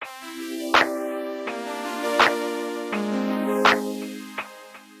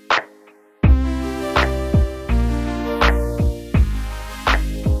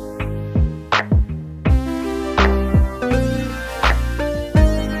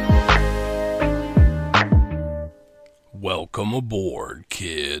Welcome aboard,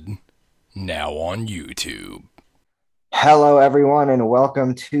 kid. Now on YouTube. Hello, everyone, and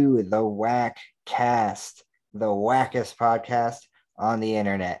welcome to the Whack Cast, the wackest podcast on the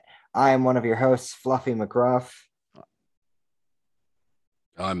internet. I am one of your hosts, Fluffy McGruff.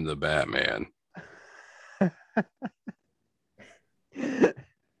 I'm the Batman. And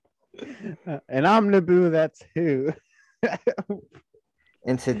I'm Naboo, that's who.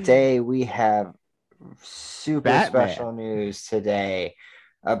 And today we have super Batman. special news today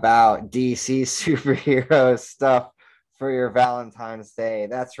about DC superhero stuff for your Valentine's Day.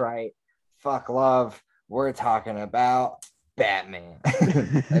 That's right. Fuck love. We're talking about Batman.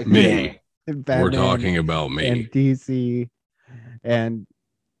 Me. Batman We're talking about me. and DC. And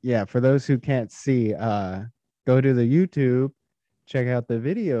yeah, for those who can't see, go to the YouTube, check out the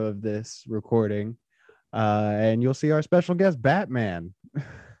video of this recording, and you'll see our special guest, Batman.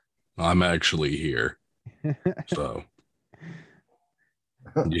 I'm actually here. So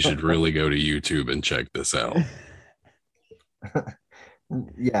you should really go to YouTube and check this out.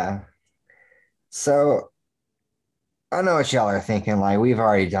 Yeah. So I know what y'all are thinking. Like, we've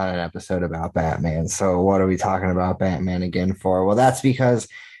already done an episode about Batman. So what are we talking about Batman again for? Well, that's because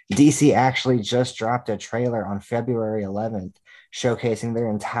DC actually just dropped a trailer on February 11th showcasing their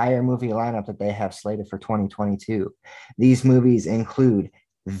entire movie lineup that they have slated for 2022. These movies include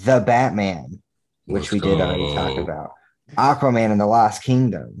The Batman, which we did already talk about, Aquaman and the Lost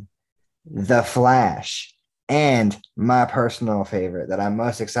Kingdom, The Flash, and my personal favorite that I'm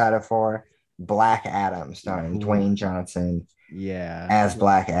most excited for, Black Adam, starring Dwayne Johnson Yeah, as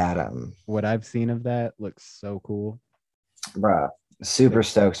Black Adam. what I've seen of that looks so cool. Bruh, super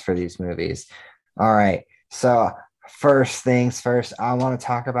stoked for these movies. All right, so first things first, I want to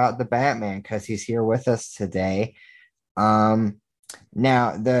talk about the Batman because he's here with us today.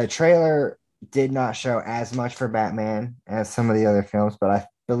 Now the trailer did not show as much for Batman as some of the other films, but I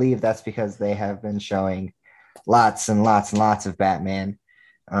believe that's because they have been showing lots and lots and lots of Batman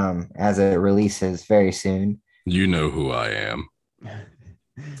as it releases very soon. You know who I am.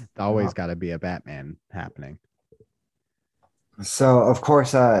 Always got to be a Batman happening. So, of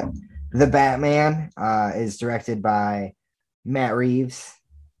course, The Batman is directed by Matt Reeves,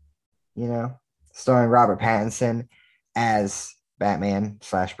 starring Robert Pattinson as Batman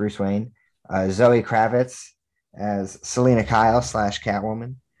 / Bruce Wayne, Zoe Kravitz as Selena Kyle /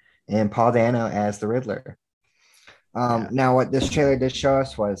 Catwoman, and Paul Dano as the Riddler. Now, what this trailer did show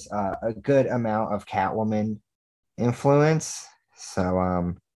us was a good amount of Catwoman influence.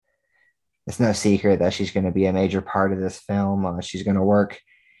 So it's no secret that she's going to be a major part of this film. She's going to work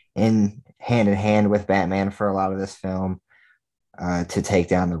in hand with Batman for a lot of this film to take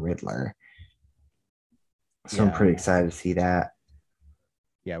down the Riddler. So I'm pretty excited to see that.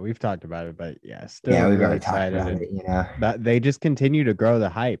 Yeah, we've talked about it, but yeah, still Yeah, we've really already talked excited. about it, But they just continue to grow the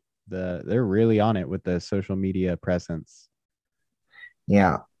hype. They're really on it with the social media presence.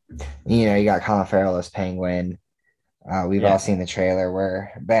 Yeah. You got Colin Farrell as Penguin. We've all seen the trailer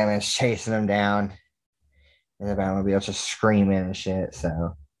where Batman's chasing him down and the Batmobile just screaming and shit.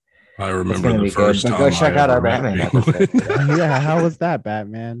 So I remember the first time. Go check out our met Batman episode. Yeah, how was that,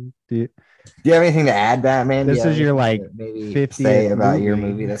 Batman? Do you have anything to add, Batman? This is your like maybe 50th say about your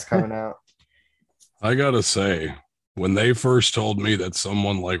movie. movie that's coming out. I gotta say, when they first told me that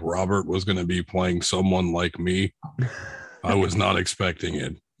someone like Robert was going to be playing someone like me, I was not expecting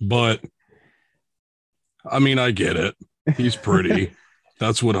it. But I mean, I get it. He's pretty.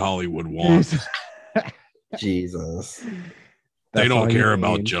 That's what Hollywood wants. Jesus. They don't care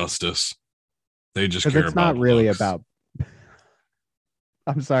about justice. They just care about it's not really looks. about.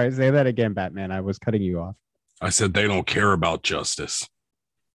 I'm sorry, say that again, Batman. I was cutting you off. I said they don't care about justice.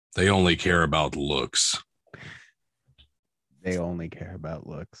 They only care about looks. They only care about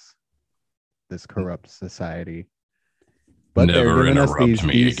looks. This corrupt society. But Never they're giving us interrupt these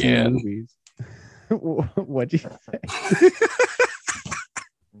me DC again. movies. What'd you say?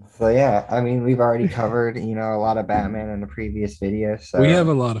 So yeah, I mean, we've already covered, a lot of Batman in the previous video. So We have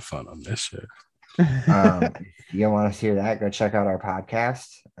a lot of fun on this shit. if you want to hear that, go check out our podcast.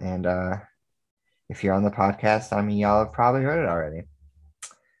 And if you're on the podcast, I mean, y'all have probably heard it already.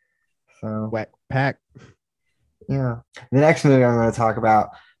 So Whack pack. yeah, the next movie I'm going to talk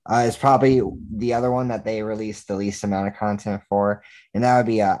about is probably the other one that they released the least amount of content for, and that would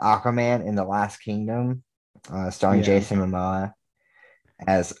be Aquaman in the Last Kingdom, starring Jason Momoa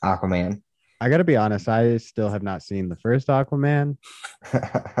as Aquaman. I gotta be honest, I still have not seen the first Aquaman.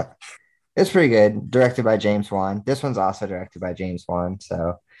 It's pretty good, directed by James Wan. This one's also directed by James Wan,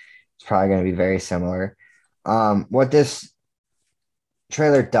 so it's probably going to be very similar. What this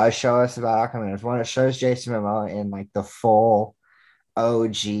trailer does show us about Aquaman is one, it shows Jason Momoa in like the full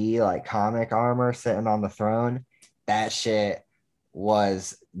OG like comic armor sitting on the throne. That shit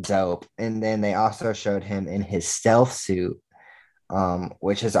was dope. And then they also showed him in his stealth suit,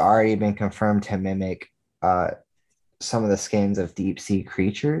 which has already been confirmed to mimic some of the skins of deep sea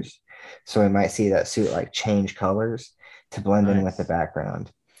creatures. So we might see that suit like change colors to blend in with the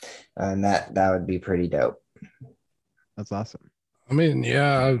background. And that would be pretty dope. That's awesome. I mean,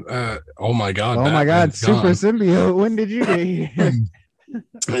 yeah. Oh my god. Oh my god, Batman's Super gone. Symbiote. When did you get here?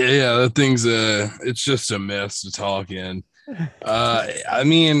 Yeah, that thing's it's just a mess to talk in. I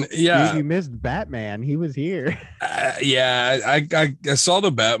mean, yeah. Dude, you missed Batman. He was here. Yeah, I saw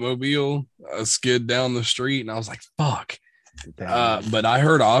the Batmobile skid down the street, and I was like, "Fuck!" But I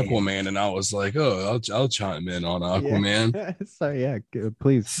heard Aquaman, and I was like, "Oh, I'll chime in on Aquaman." Yeah. So yeah,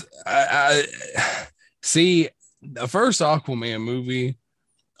 please. I see the first Aquaman movie.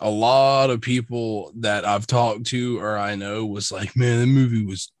 A lot of people that I've talked to or I know was like, "Man, the movie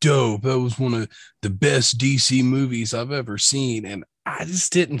was dope. That was one of the best DC movies I've ever seen," and I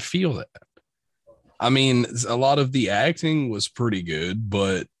just didn't feel that. I mean, a lot of the acting was pretty good,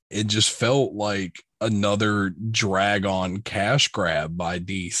 but it just felt like another drag on cash grab by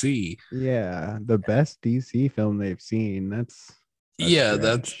DC. Yeah, the best DC film they've seen. That's Yeah,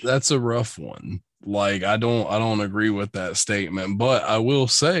 stretch. that's a rough one. Like I don't agree with that statement, but I will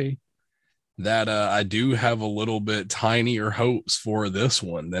say that I do have a little bit tinier hopes for this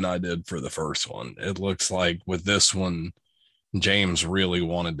one than I did for the first one. It looks like with this one, James really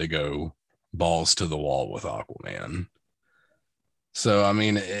wanted to go balls to the wall with Aquaman. So I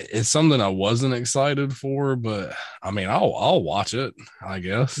mean, it's something I wasn't excited for, but I mean, I'll watch it, I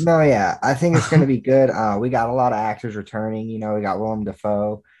guess. No, yeah, I think it's going to be good. We got a lot of actors returning. You know, we got Willem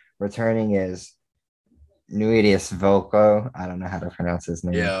Dafoe returning as Nuidius Volko. I don't know how to pronounce his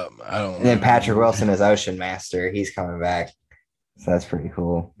name. Yeah, I don't. And then Patrick Wilson as Ocean Master. He's coming back. So that's pretty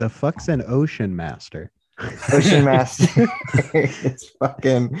cool. The fuck's an Ocean Master? Ocean Master is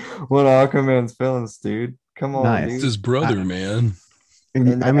fucking one of Aquaman's villains, dude. Come on, Nice. It's dude. his brother, man.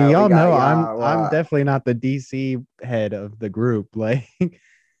 And, I mean, we y'all got know Yawa. I'm definitely not the DC head of the group. Like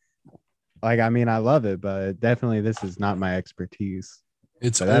I mean, I love it, but definitely this is not my expertise.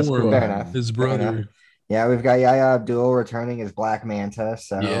 It's So that's Orm, cool. Fair enough. his Fair brother. enough. Yeah, we've got Yaya Abdul returning as Black Manta.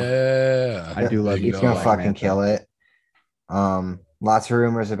 So Yeah, I do love he's Black gonna Manta. fucking kill it. Lots of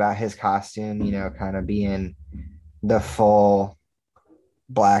rumors about his costume, you know, kind of being the full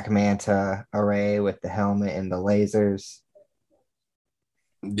Black Manta array with the helmet and the lasers.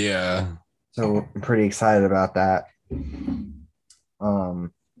 Yeah. So I'm pretty excited about that.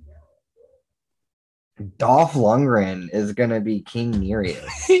 Dolph Lundgren is gonna be King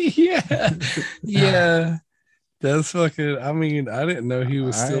Nereus. Yeah. Yeah. That's fucking, I mean, I didn't know he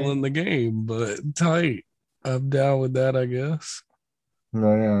was still Alright. in the game, but tight. I'm down with that, I guess.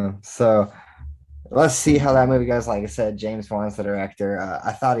 No, yeah. So let's see how that movie goes. Like I said, James Wan's the director.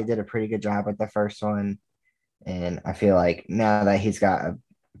 I thought he did a pretty good job with the first one, and I feel like now that he's got a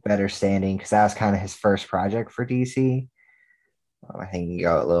better standing, because that was kind of his first project for DC, I think he can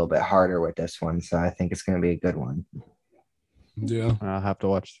go a little bit harder with this one. So I think it's going to be a good one. Yeah. I'll have to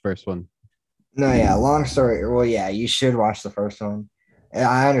watch the first one. No, yeah. Long story. Well, yeah, you should watch the first one. And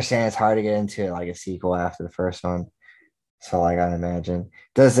I understand it's hard to get into like a sequel after the first one. So, like, I imagine,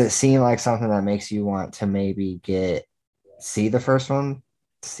 does it seem like something that makes you want to maybe see the first one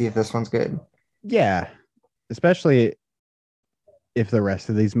to see if this one's good? Yeah, especially if the rest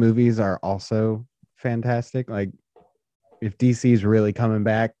of these movies are also fantastic. Like, if DC's really coming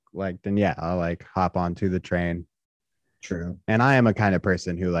back, like, then yeah, I'll like hop onto the train. True. And I am a kind of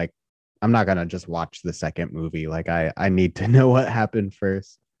person who like, I'm not gonna just watch the second movie. Like, I need to know what happened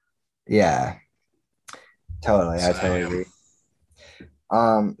first. Yeah, totally. I totally Same. agree.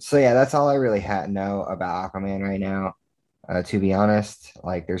 So yeah, that's all I really know about Aquaman right now. To be honest,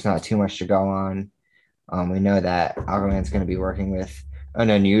 like, there's not too much to go on. We know that Aquaman's going to be working with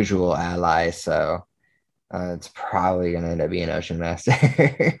an unusual ally, so it's probably going to end up being Ocean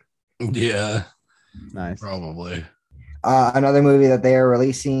Master. Yeah, Nice. probably. Another movie that they are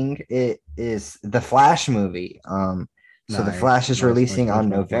releasing, it is the Flash movie. So The Nice. Flash is Nice, releasing nice, on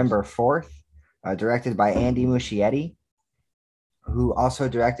nice, nice. November 4th, directed by Andy Muschietti, who also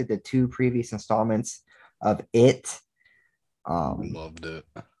directed the 2 previous installments of It. Loved it.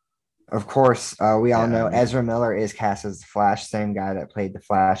 Of course, we all Yeah, know I mean- Ezra Miller is cast as the Flash, same guy that played the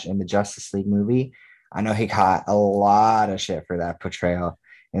Flash in the Justice League movie. I know he caught a lot of shit for that portrayal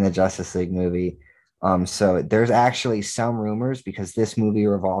in the Justice League movie. So there's actually some rumors, because this movie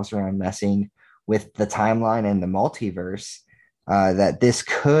revolves around messing with the timeline and the multiverse, that this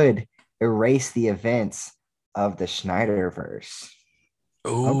could erase the events of the Snyderverse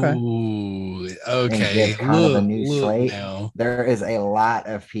Oh, and okay. give kind of a new Look slate. now. There is a lot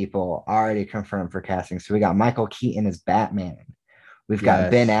of people already confirmed for casting. So we got Michael Keaton as Batman. We've got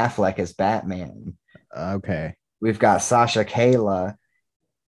Ben Yes. Affleck as Batman. Okay. We've got Sasha Kayla,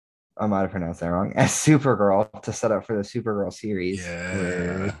 I might have pronounced that wrong, as Supergirl to set up for the Supergirl series.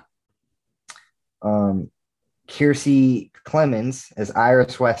 Yeah. Um, Kiersey Clemens as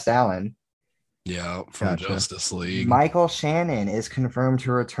Iris West Allen. Yeah, from Gotcha. Justice League. Michael Shannon is confirmed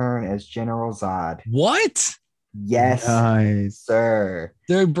to return as General Zod. What? Yes, Nice. sir.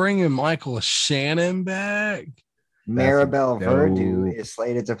 They're bringing Michael Shannon back? Maribel dope. Verdue is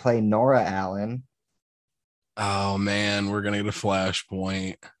slated to play Nora Allen. Oh, man. We're going to get a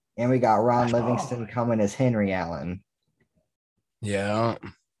Flashpoint. And we got Ron Livingston coming as Henry Allen. Yeah.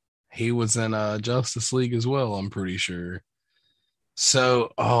 He was in Justice League as well, I'm pretty sure.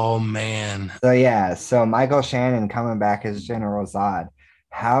 So, oh, man. So, yeah. So, Michael Shannon coming back as General Zod.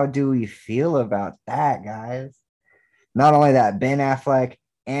 How do we feel about that, guys? Not only that, Ben Affleck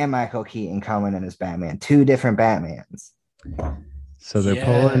and Michael Keaton coming in as Batman. Two different Batmans. So they're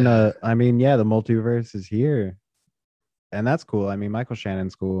pulling the multiverse is here. And that's cool. I mean, Michael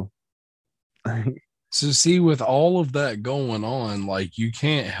Shannon's cool. So see, with all of that going on, like you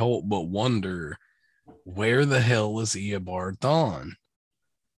can't help but wonder where the hell is Eobard Thawne?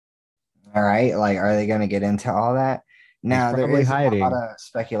 All right. Like, are they going to get into all that? Now, there probably is hiding. a lot of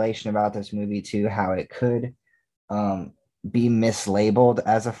speculation about this movie, too, how it could be mislabeled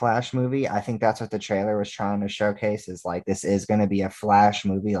as a Flash movie. I think that's what the trailer was trying to showcase is like, this is going to be a Flash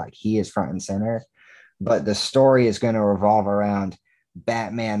movie. Like, he is front and center. But the story is going to revolve around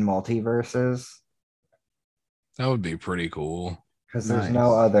Batman multiverses. That would be pretty cool. Because there's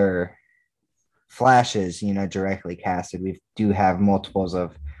no other Flashes, directly casted. We do have multiples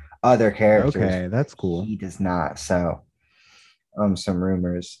of other characters. Okay, that's cool. He does not. So, some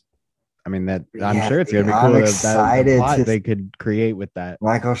rumors. I mean, I'm Yeah, sure it's gonna be I'm cool. excited That plot to- they could create with that.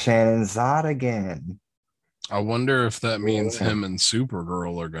 Michael Shannon Zod again, I wonder if that means Yeah. him and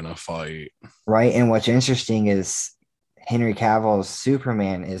Supergirl are gonna fight. right? And what's interesting is Henry Cavill's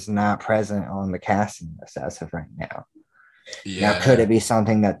Superman is not present on the casting list as of right now. Yeah. Now, could it be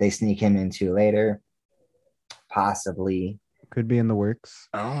something that they sneak him into later? Possibly. Could be in the works.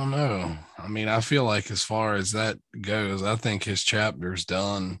 I don't know. I mean, I feel like as far as that goes, I think his chapter's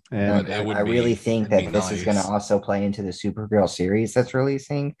done. Yeah. But it would I really think it'd be that this is going to nice. also play into the Supergirl series that's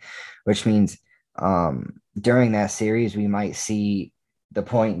releasing, which means during that series, we might see the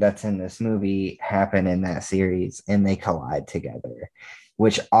point that's in this movie happen in that series and they collide together,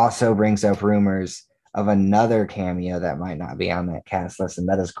 which also brings up rumors of another cameo that might not be on that cast list, and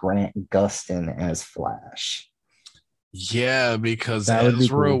that is Grant Gustin as Flash. Yeah, because That would be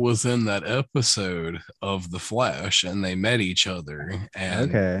Ezra cool. was in that episode of The Flash and they met each other.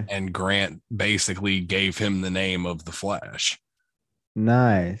 And Grant basically gave him the name of The Flash.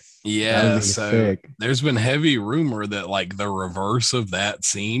 Nice. That Yeah, would be so sick. there's been heavy rumor that like the reverse of that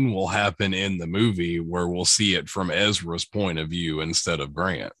scene will happen in the movie where we'll see it from Ezra's point of view instead of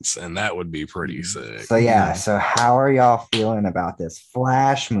Grant's, and that would be pretty sick. So yeah, Yeah. so how are y'all feeling about this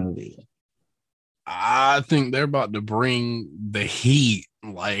Flash movie? I think they're about to bring the heat.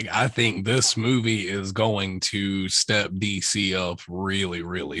 Like, I think this movie is going to step DC up really,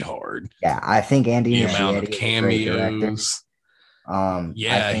 really hard. Yeah, I think Andy The amount of Muschietti is a great director. cameos. I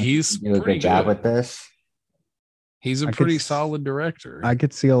Yeah, think he's he do a pretty good job good. with this. He's a I could pretty s- solid director. I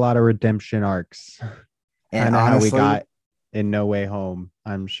could see a lot of redemption arcs. And Kind of how we honestly, got in No Way Home,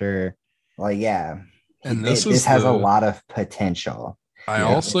 I'm sure. like, yeah, And this this is has a the- lot of potential. I Yeah,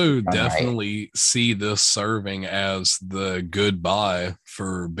 also if I'm right. definitely see this serving as the goodbye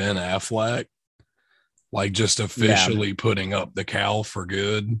for Ben Affleck. Like just officially putting up the cowl for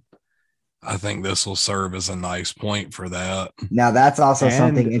good. I think this will serve as a nice point for that. Now, that's also And-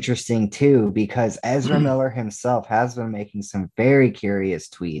 something interesting too, because Ezra Miller himself has been making some very curious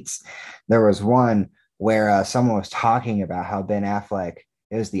tweets. There was one where someone was talking about how Ben Affleck,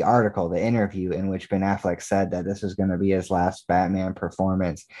 it was the article, the interview in which Ben Affleck said that this was going to be his last Batman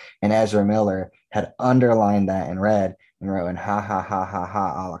performance. And Ezra Miller had underlined that in red and wrote in ha ha ha ha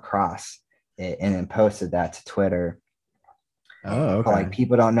ha all across it and then posted that to Twitter. Oh, okay. But, like,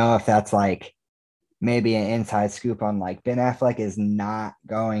 people don't know if that's like maybe an inside scoop on like Ben Affleck is not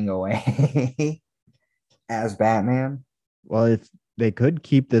going away as Batman. Well, if they could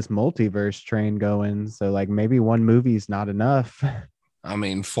keep this multiverse train going, so like maybe one movie's not enough. I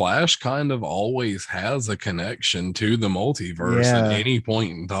mean, Flash kind of always has a connection to the multiverse at Yeah. any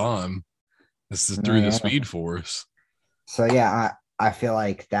point in time. This is through Yeah. the Speed Force. So yeah, I feel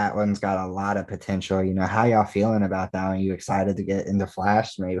like that one's got a lot of potential. You know, how y'all feeling about that? Are you excited to get into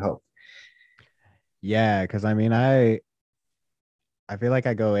Flash? Maybe hope. Yeah, because I feel like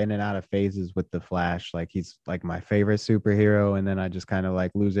I go in and out of phases with the Flash. Like he's like my favorite superhero, and then I just kind of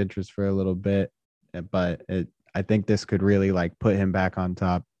like lose interest for a little bit. But I think this could really like put him back on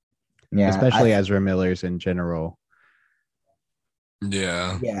top, Yeah, especially Ezra Miller's in general.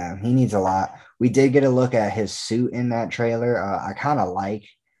 Yeah. yeah, he needs a lot. We did get a look at his suit in that trailer. I kind of like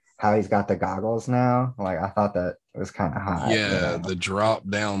how he's got the goggles now. Like I thought that was kind of hot. Yeah, Yeah. the drop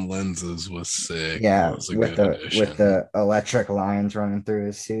down lenses was sick. It Yeah, was a with good addition. the electric lines running through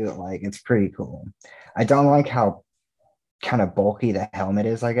his suit, like it's pretty cool. I don't like how kind of bulky the helmet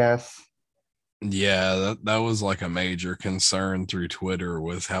is, I guess. Yeah, that was like a major concern through Twitter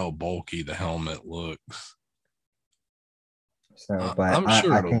with how bulky the helmet looks. So, but I'm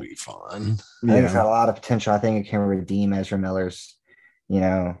sure I it'll think be fun. it's got a lot of potential. I think it can redeem Ezra Miller's, you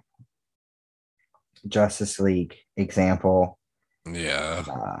know, Justice League example. Yeah,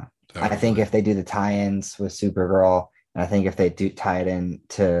 I think totally. if they do the tie-ins with Supergirl, and I think if they do tie it in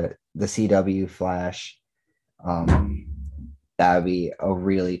to the CW Flash, um, that would be a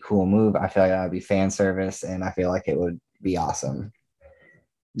really cool move. I feel like that would be fan service, and I feel like it would be awesome.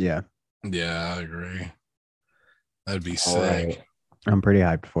 Yeah, Yeah, I agree. That'd be All right. sick. I'm pretty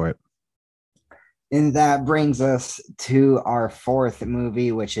hyped for it. And that brings us to our fourth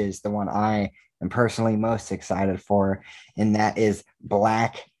movie, which is the one I am personally most excited for, and that is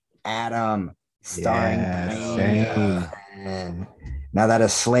Black Adam, starring Yeah, Hell Dwayne same. yeah. Johnson. Now that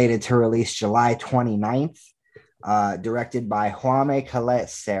is slated to release July 29th, directed by Jaime Colette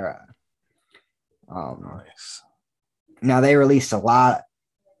Serra. Nice. Now they released a lot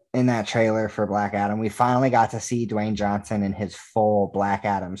in that trailer for Black Adam. We finally got to see Dwayne Johnson in his full Black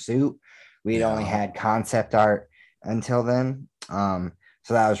Adam suit. We'd only Yeah. had concept art until then. So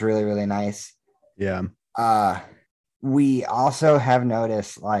that was really, really nice. Yeah, Uh, we also have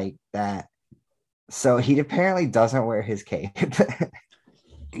noticed like that. So he apparently doesn't wear his cape.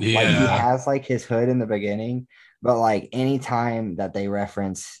 Like he Yeah. has like his hood in the beginning, but like anytime that they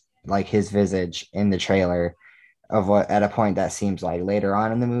reference like his visage in the trailer of what at a point that seems like later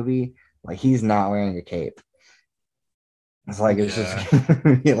on in the movie, like he's not wearing a cape. It's like it's just Yeah.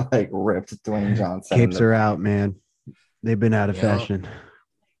 gonna be like ripped Dwayne Johnson in capes the are back. out, man. They've been out of Yeah. fashion.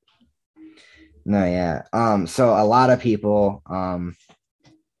 No, yeah. So a lot of people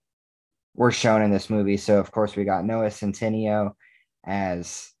were shown in this movie. So of course we got Noah Centineo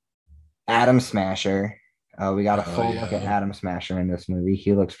as Adam Smasher. We got a Hell full look at yeah. Adam Smasher in this movie.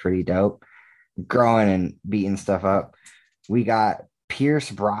 He looks pretty dope, growing and beating stuff up. We got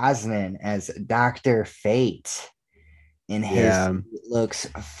Pierce Brosnan as Dr. Fate, and his Yeah, looks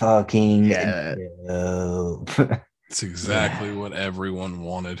fucking yeah, dope. It's exactly yeah. what everyone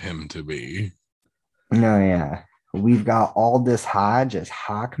wanted him to be. No, yeah. We've got Aldous Hodge as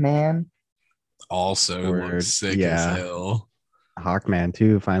Hawkman. Also looks Word. sick as Yeah, hell. Hawkman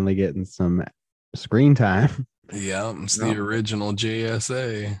too. Finally getting some screen time. Yeah, it's the No. original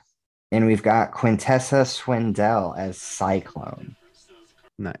JSA. And we've got Quintessa Swindell as Cyclone.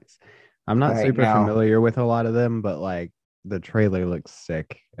 Nice. I'm All not right, super now, familiar with a lot of them, but like the trailer looks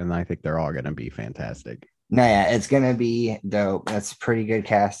sick, and I think they're all gonna be fantastic. no, yeah, it's gonna be dope. That's pretty good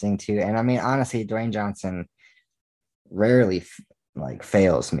casting too. And I mean, honestly, Dwayne Johnson rarely like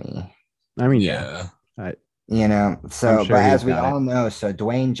fails me. I mean, yeah, Yeah. I, You know, I'm so sure but he's as we got it. all know, so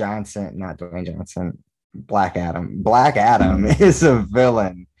Dwayne Johnson, not Dwayne Johnson, Black Adam is a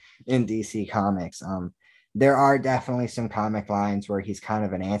villain in DC Comics. There are definitely some comic lines where he's kind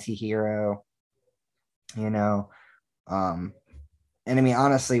of an anti-hero, you know. Um, and I mean,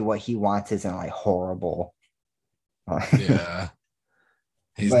 honestly, what he wants isn't like horrible. Yeah.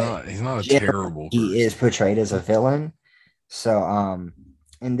 But He's not a generally, terrible he is person. portrayed as a villain. So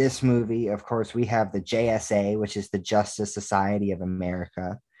in this movie, of course, we have the JSA, which is the Justice Society of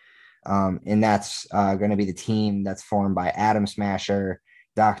America. And that's going to be the team that's formed by Adam Smasher,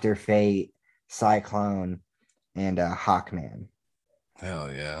 Dr. Fate, Cyclone, and Hawkman.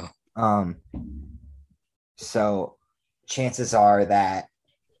 Hell yeah. Um, so chances are that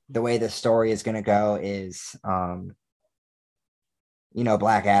the way the story is going to go is,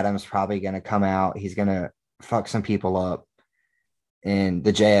 Black Adam's probably going to come out. He's going to fuck some people up, and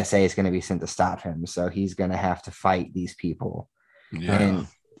the JSA is going to be sent to stop him. So he's going to have to fight these people. Yeah. And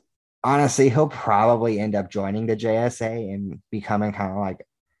honestly, he'll probably end up joining the JSA and becoming kind of like,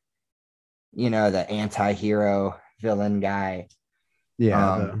 the anti-hero villain guy.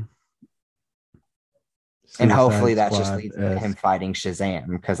 Yeah, Um, the And hopefully Suicide that just leads to him Squad-esque. fighing Shazam,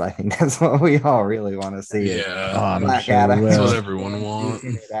 because I think that's what we all really want to see. Is Yeah, I'm Black sure we Adam. that's will. what everyone wants.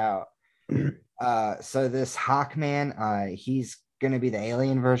 Duking it out. So this Hawkman, he's gonna be the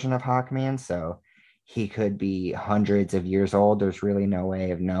alien version of Hawkman, so he could be hundreds of years old. There's really no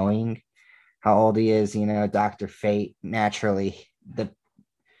way of knowing how old he is. Dr. Fate, naturally, the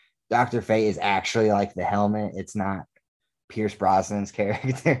Dr. Fate is actually like the Helmet. It's not Pierce Brosnan's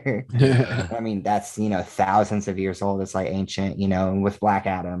character. Yeah. I mean, that's, thousands of years old. It's like ancient, and with Black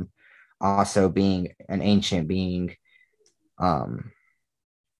Adam also being an ancient being,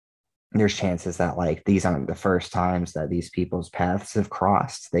 there's chances that like these aren't the first times that these people's paths have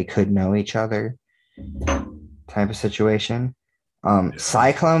crossed. They could know each other, type of situation.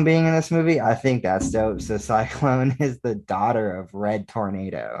 Cyclone being in this movie, I think that's dope. So Cyclone is the daughter of Red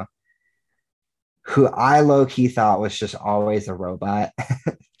Tornado, who I low-key thought was just always a robot.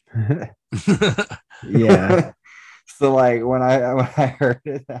 Yeah. So like when I heard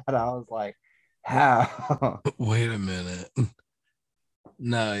that, I was like, how? Wait a minute.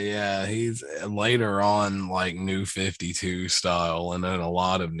 No, yeah, he's later on like New 52 style, and then a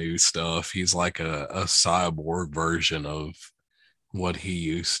lot of new stuff. He's like a cyborg version of what he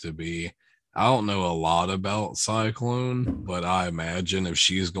used to be. I don't know a lot about Cyclone, but I imagine if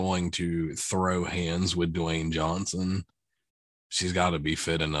she's going to throw hands with Dwayne Johnson, she's got to be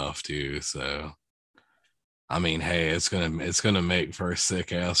fit enough too. So, I mean, hey, it's gonna make for a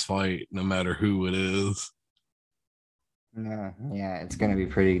sick ass fight, no matter who it is. Yeah, it's gonna be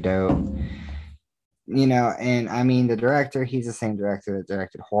pretty dope. And I mean the director, he's the same director that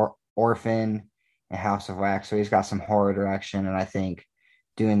directed Orphan and House of Wax, so he's got some horror direction, and I think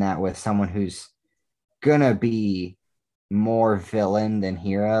doing that with someone who's gonna be more villain than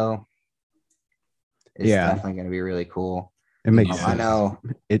hero is definitely gonna be really cool. It makes Yeah. I sense. know.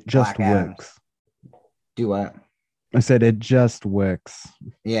 It just Black Adam. works. Do what? I said it just works.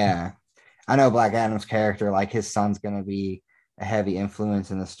 Yeah. I know Black Adam's character, like his son's gonna be a heavy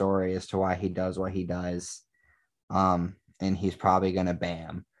influence in the story as to why he does what he does. And he's probably gonna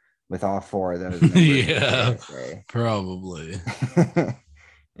bam with all four of those. members of the Yeah, KSA. probably.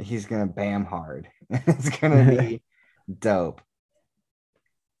 He's gonna bam hard. It's gonna be dope.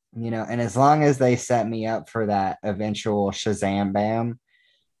 And as long as they set me up for that eventual Shazam bam,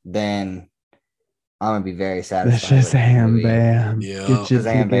 then I'm gonna be very The satisfied. with the Shazam movie. bam. Yeah. Get your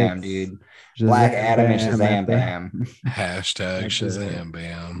Shazam bam, tickets. dude. Shazam Black Adam and bam Shazam at the bam. Hashtag At the Shazam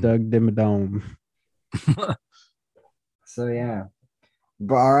Bam. Doug Dimmadome. So yeah.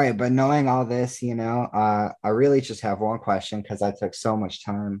 But all right, but knowing all this, I really just have one question, because I took so much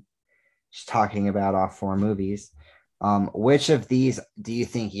time just talking about all four movies. Which of these do you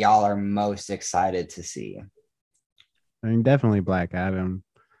think y'all are most excited to see? I mean, definitely Black Adam.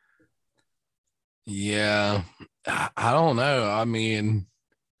 Yeah, I don't know. I mean,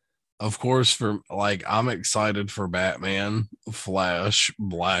 of course, for like, I'm excited for Batman, Flash,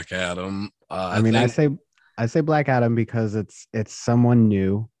 Black Adam. I mean, think, I say Black Adam because it's someone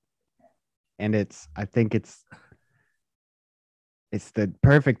new, and I think it's the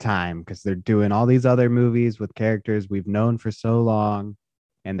perfect time because they're doing all these other movies with characters we've known for so long,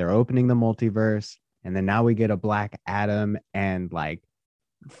 and they're opening the multiverse, and then now we get a Black Adam and like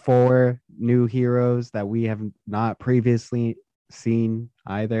 4 new heroes that we have not previously seen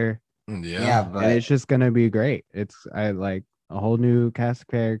either. Yeah, And but it's just gonna be great. I like a whole new cast of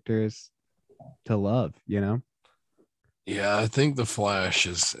characters to love, yeah, I think the Flash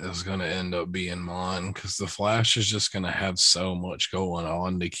is going to end up being mine, because the Flash is just going to have so much going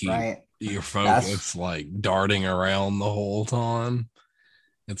on to keep right. your focus like darting around the whole time.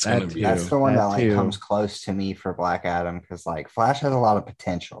 It's That going to be. too. That's the one that like too. comes close to me for Black Adam, because like Flash has a lot of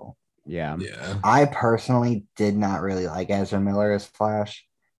potential. Yeah. Yeah. I personally did not really like Ezra Miller as Flash.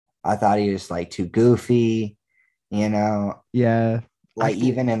 I thought he was like too goofy, Yeah. like think-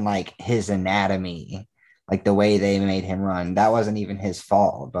 even in like his anatomy, like the way they made him run, that wasn't even his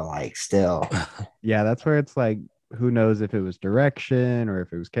fault, but like still, Yeah, that's where it's like, who knows if it was direction or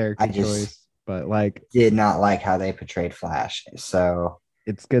if it was character I just- choice. But like, did not like how they portrayed Flash. So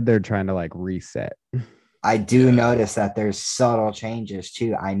it's good they're trying to like reset. I do Yeah. notice that there's subtle changes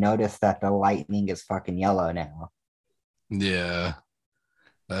too. I noticed that the lightning is fucking yellow now. Yeah.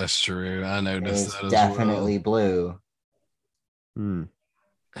 That's true. I noticed It's that as definitely blue. Hmm.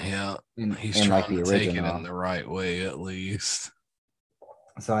 well. Yeah. He's in trying like the to take it original. in the right way, at least.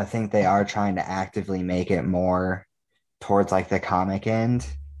 So I think they are trying to actively make it more towards like the comic end.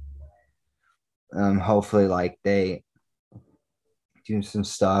 Hopefully like they do some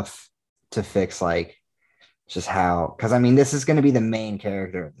stuff to fix like just how, because I mean this is going to be the main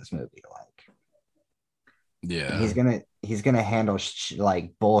character of this movie. Like Yeah. And he's gonna handle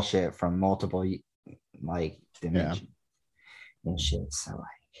like bullshit from multiple like dimensions and shit. So like,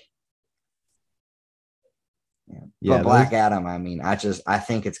 yeah. Yeah, But Black Adam, I mean, I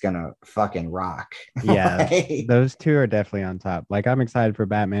think it's gonna fucking rock. Yeah, Like, those two are definitely on top. Like I'm excited for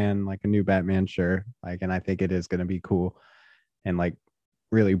Batman, like a new Batman, sure. Like, and I think it is gonna be cool and like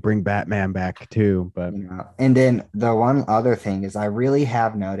really bring Batman back too. But you know, and then the one other thing is I really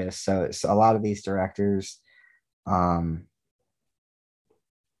have noticed, so a lot of these directors, um,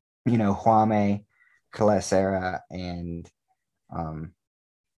 you know, Kwame Kalesera and um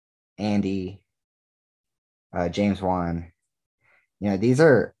Andy James Wan, you know, these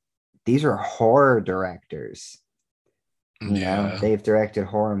are horror directors. You know, Yeah. they've directed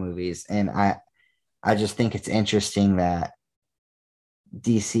horror movies, and I just think it's interesting that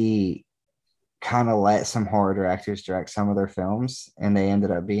DC kind of let some horror directors direct some of their films and they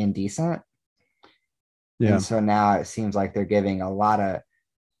ended up being decent. yeah, And so now it seems like they're giving a lot of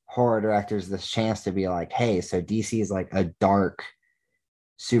horror directors this chance to be like, hey, so DC is like a dark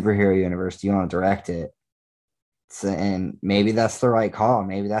superhero universe. Do you want to direct it? So, and maybe that's the right call.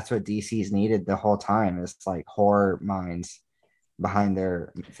 Maybe that's what DC's needed the whole time is like horror minds behind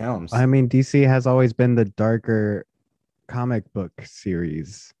their films. I mean DC has always been the darker comic book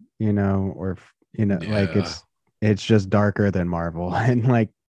series, you know, or you know, like Yeah. it's just darker than Marvel, and like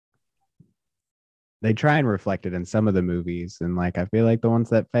they try and reflect it in some of the movies, and like I feel like the ones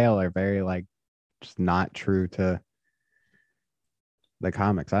that fail are very like just not true to the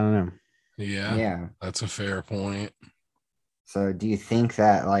comics. I don't know. Yeah. Yeah. That's a fair point. So do you think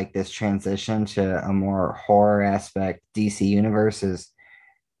that like this transition to a more horror aspect DC universe is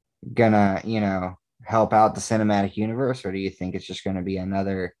gonna, you know, help out the cinematic universe, or do you think it's just gonna be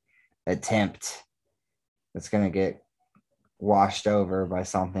another attempt that's gonna get washed over by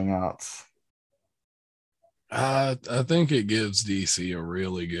something else? I think it gives DC a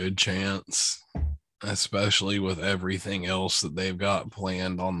really good chance, especially with everything else that they've got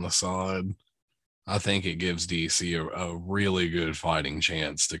planned on the side. I think it gives DC a really good fighting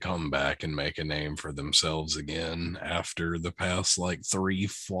chance to come back and make a name for themselves again after the past like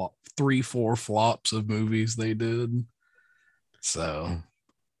four flops of movies they did. So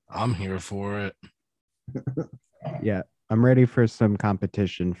I'm here for it. Yeah, I'm ready for some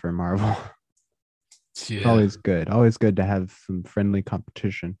competition for Marvel. Yeah. Always good to have some friendly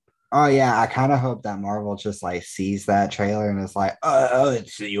competition. Oh yeah, I kind of hope that Marvel just like sees that trailer and is like, oh,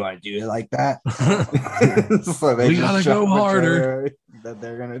 so you want to do it like that? So they We just gotta show go a harder. trailer that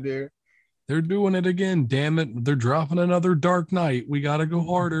they're gonna do. They're doing it again. Damn it. They're dropping another Dark Knight. We gotta go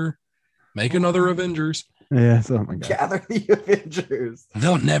harder. Make another Avengers. Yeah, oh my god. Gather the Avengers.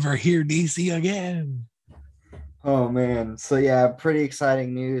 They'll never hear DC again. Oh man. So yeah, pretty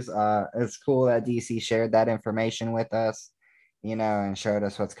exciting news. It's cool that DC shared that information with us, you know, and showed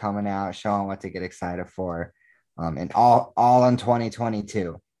us what's coming out, showing what to get excited for. And all in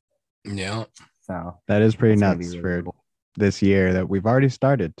 2022. Yeah. So That is pretty it's gonna be nuts really for cool. this year that we've already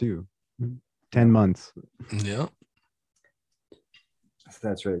started too. 10 months. Yeah. So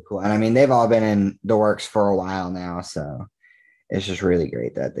that's really cool. And I mean, they've all been in the works for a while now, so it's just really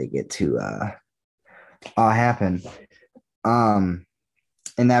great that they get to all happen. And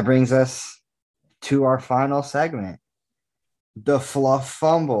that brings us to our final segment, the fluff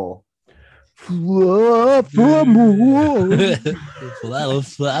fumble.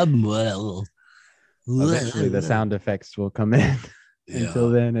 Eventually the sound effects will come in. Until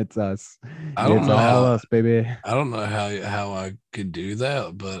then, it's us. I don't It's know all how- us, baby. I don't know how I could do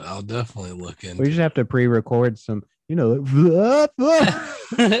that, but I'll definitely look into We just have to pre-record some, you know,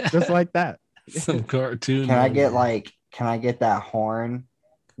 just like that. some cartoon. Can I get that horn?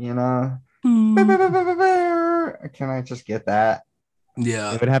 You know? Hmm. Can I just get that?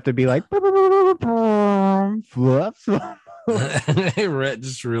 Yeah. It would have to be like fluff. Rhett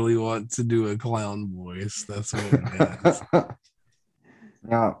just really wants to do a clown voice. That's what it is.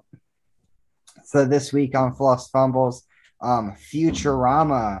 Yeah. So this week on Fluff's Fumbles,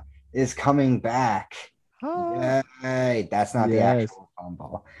 Futurama is coming back. Yay! That's not the Yes. actual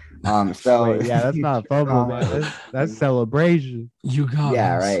fumble. So Wait, yeah, that's not a fumble, man. That's celebration. You got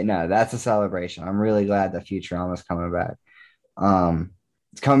yeah, us. right. No, that's a celebration. I'm really glad that Futurama's coming back.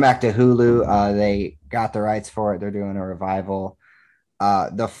 It's coming back to Hulu. They got the rights for it. They're doing a revival.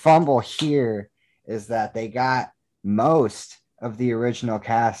 The fumble here is that they got most of the original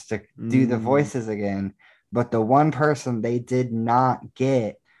cast to do the voices again, but the one person they did not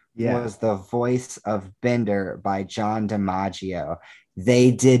get was the voice of Bender by John DiMaggio. They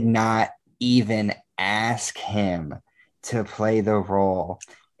did not even ask him to play the role.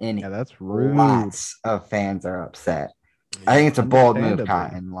 and Yeah, that's rude. lots of fans are upset. I think it's a bold move, Understandably.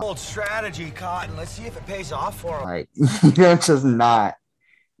 Cotton. Bold strategy, Cotton. Let's see if it pays off for him. Like, you don't just not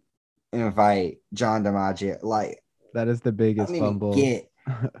invite John DiMaggio. Like, That is the I biggest don't even fumble get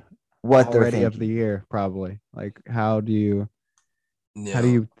what they're already of the thinking. year, probably. Like, how do you Yeah.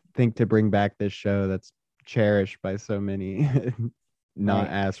 think to bring back this show that's cherished by so many, not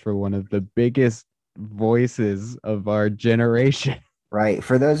Right. ask for one of the biggest voices of our generation? Right.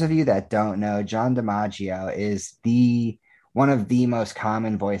 For those of you that don't know, John DiMaggio is one of the most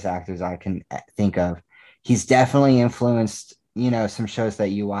common voice actors I can think of. He's definitely influenced, some shows that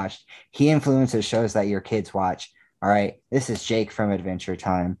you watched. He influences shows that your kids watch. All right. This is Jake from Adventure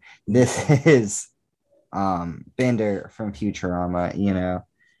Time. This is Bender from Futurama,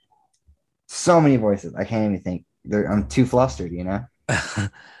 So many voices. I can't even think. I'm too flustered,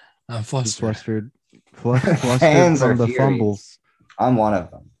 I'm flustered. Flustered Fans from are the furious. fumbles. I'm one of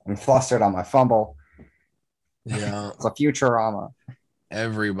them. I'm flustered on my fumble. Yeah. It's a Futurama.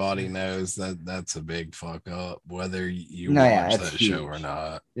 Everybody knows that that's a big fuck up, whether you No, yeah, watch it's that show or huge.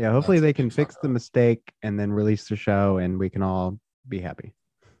 not. Yeah, hopefully That's a they can big fix fuck the up. mistake and then release the show and we can all be happy.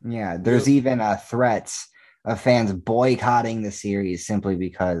 Yeah, there's even threats of fans boycotting the series simply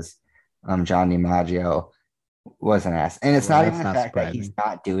because John DiMaggio wasn't asked. And it's Well, not that's even the not fact that he's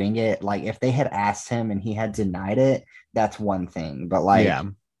surprising. not doing it. Like, if they had asked him and he had denied it, that's one thing. But like, Yeah.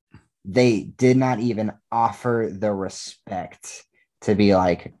 they did not even offer the respect to be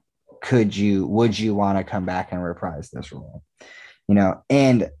like, would you want to come back and reprise this role?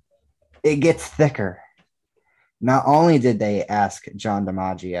 And it gets thicker. Not only did they ask John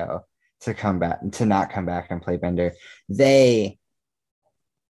DiMaggio to not come back and play Bender, they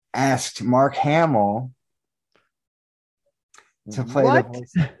asked Mark Hamill to play the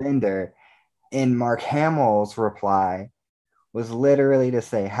voice of Bender. And Mark Hamill's reply was literally to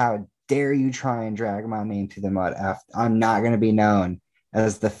say, "How dare you try and drag my name through the mud? I'm not going to be known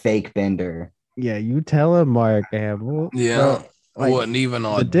as the fake Bender." Yeah, you tell him, Mark Hamill. Yeah. Bro, I like, wasn't even the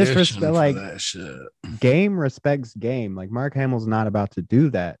auditioning disrespect, for like- that shit. game respects game. Like, Mark Hamill's not about to do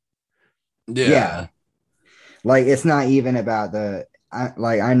that. Yeah. Like, it's not even about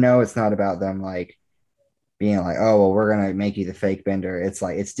I know it's not about them like being like, "Oh, well, we're going to make you the fake Bender." It's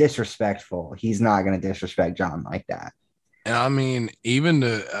like, it's disrespectful. He's not going to disrespect John like that. And I mean,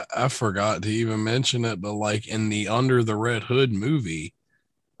 I forgot to even mention it, but like in the Under the Red Hood movie,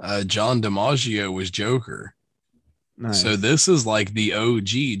 John DiMaggio was Joker. Nice. So this is like the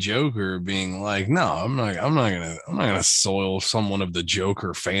OG Joker being like, no, I'm not gonna soil someone of the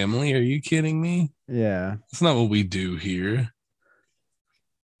Joker family. Are you kidding me? Yeah. That's not what we do here.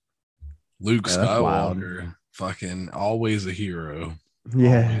 Luke Yeah, that's wild. Skywalker, fucking always a hero.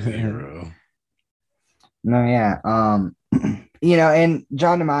 Yeah. Always a hero. No, yeah. And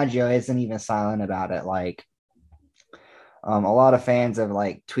John DiMaggio isn't even silent about it. Like, a lot of fans have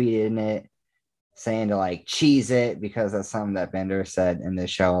like tweeted it saying to like cheese it, because that's something that Bender said in this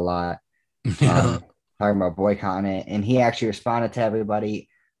show a lot. Yeah. Talking about boycotting it. And he actually responded to everybody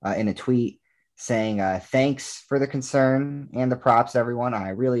in a tweet saying, "Thanks for the concern and the props, everyone. I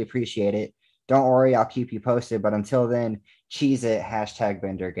really appreciate it. Don't worry, I'll keep you posted. But until then, cheese it,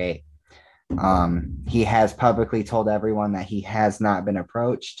 #BenderGate." He has publicly told everyone that he has not been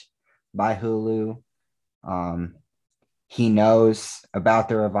approached by Hulu. He knows about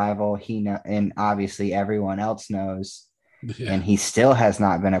the revival. And obviously everyone else knows, Yeah. and he still has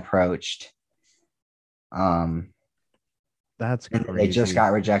not been approached. That's And crazy. they just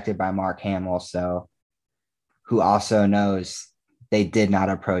got rejected by Mark Hamill, so who also knows they did not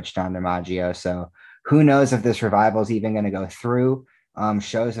approach John DiMaggio. So who knows if this revival is even going to go through.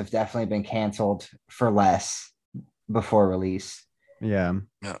 Shows have definitely been canceled for less before release. Yeah.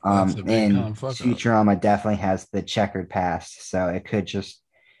 Yeah, that's a big And con fuck up. Futurama definitely has the checkered past, so it could just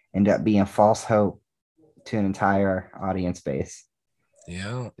end up being false hope to an entire audience base.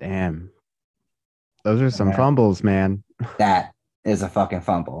 Yeah. Damn. Those are some Yeah. fumbles, man. That is a fucking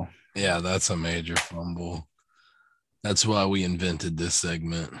fumble. Yeah, that's a major fumble. That's why we invented this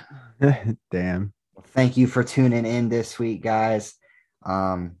segment. Damn. Thank you for tuning in this week, guys.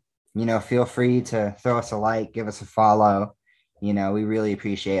 Feel free to throw us a like, give us a follow. We really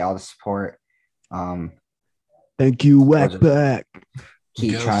appreciate all the support. Thank you, Whack Whackback.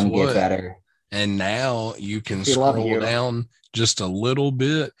 Keep Guess trying to what? get better. And now you can We love scroll you. down just a little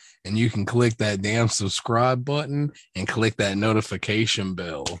bit and you can click that damn subscribe button and click that notification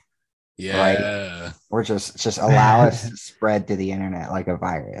bell. Yeah. Or just allow us to spread to the internet like a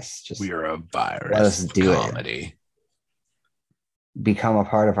virus. Just We are a virus. Let us do it. comedy. become a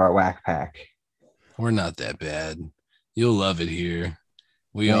part of our whack pack. We're not that bad. You'll love it here.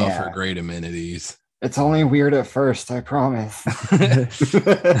 We Yeah. offer great amenities. It's only weird at first, I promise.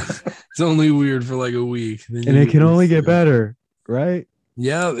 It's only weird for like a week. Then And you it can only get get better, right?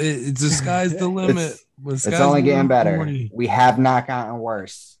 Yeah, it's the sky's the limit. It's only getting better. We have not gotten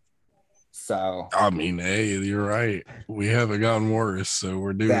worse. So I mean, hey, you're right. We haven't gotten worse, so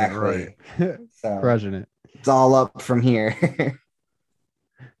we're doing it right. So Crushing it. it's all up from here.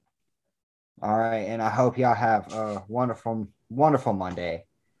 All right, and I hope y'all have a wonderful, wonderful Monday.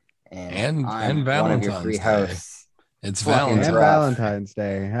 And I'm Valentine's one of your three Day. hosts. It's Fucking And Valentine's. Valentine's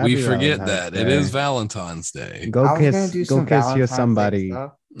Day. We Happy forget Valentine's that. It Day. is Valentine's Day. Go I was gonna kiss. do Go some kiss you Valentine's Day somebody.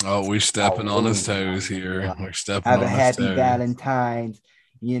 stuff. Oh, we're stepping on his toes ooh, here. yeah. We're stepping Have a on his happy toes. Valentine's,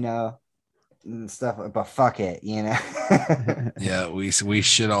 and stuff. But fuck it, Yeah, we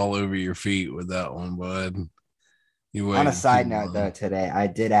shit all over your feet with that one, bud. You On a waited side too note, long. though, today I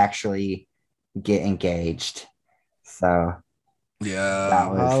did actually get engaged. So Yeah,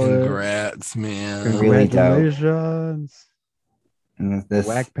 That was- congrats, man. Really dope. Congratulations. this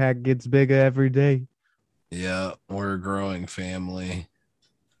Whack Pack gets bigger every day. Yeah, we're a growing family.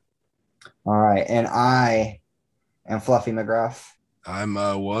 all right, and I am Fluffy McGruff. I'm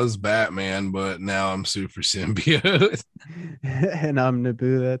was Batman, but now I'm Super Symbiote. And I'm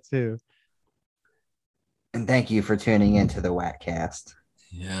Naboo that too. And thank you for tuning into the Whackcast.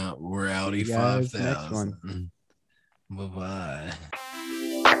 Yeah, we're Audi See you guys next 5000. Bye-bye.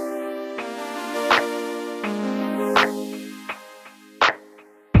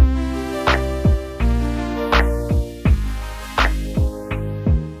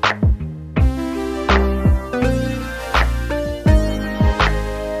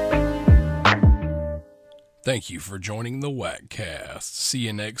 Thank you for joining the Whackcast. See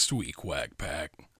you next week, Whack Pack.